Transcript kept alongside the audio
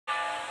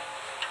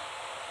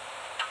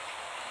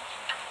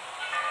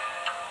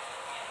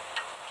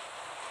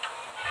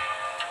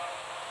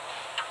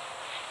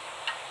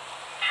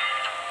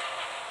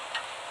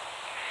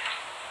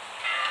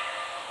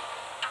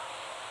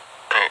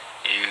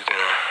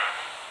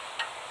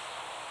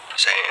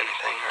say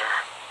anything, or...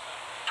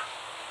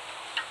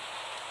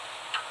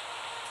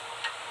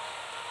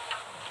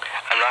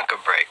 I'm not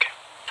gonna break.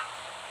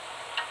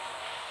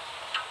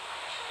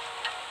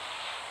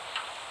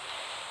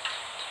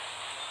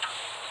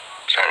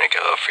 I'm starting to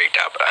get a little freaked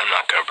out, but I'm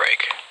not gonna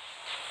break.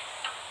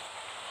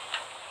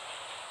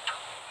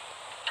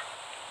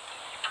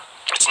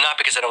 It's not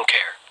because I don't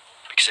care.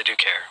 Because I do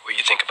care. What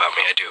you think about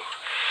me, I do.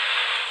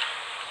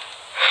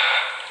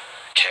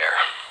 Care.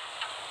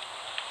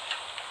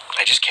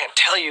 I just can't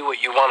tell you what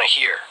you want to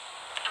hear.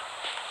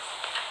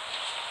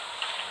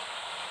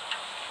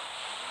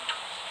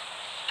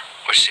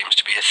 Which seems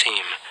to be a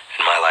theme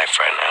in my life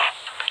right now.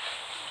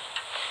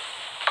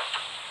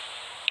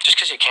 Just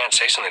because you can't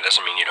say something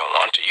doesn't mean you don't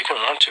want to. You can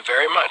want to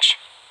very much.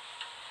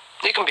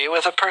 You can be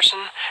with a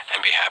person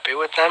and be happy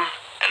with them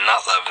and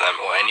not love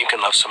them. And you can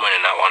love someone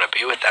and not want to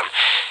be with them.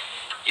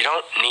 You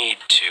don't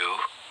need to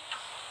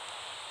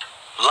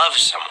love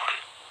someone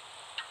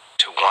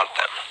to want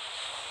them.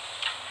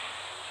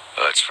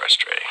 Oh, it's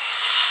frustrating.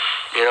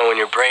 You know, when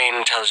your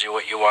brain tells you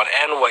what you want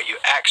and what you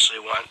actually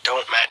want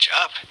don't match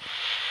up,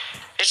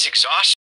 it's exhausting.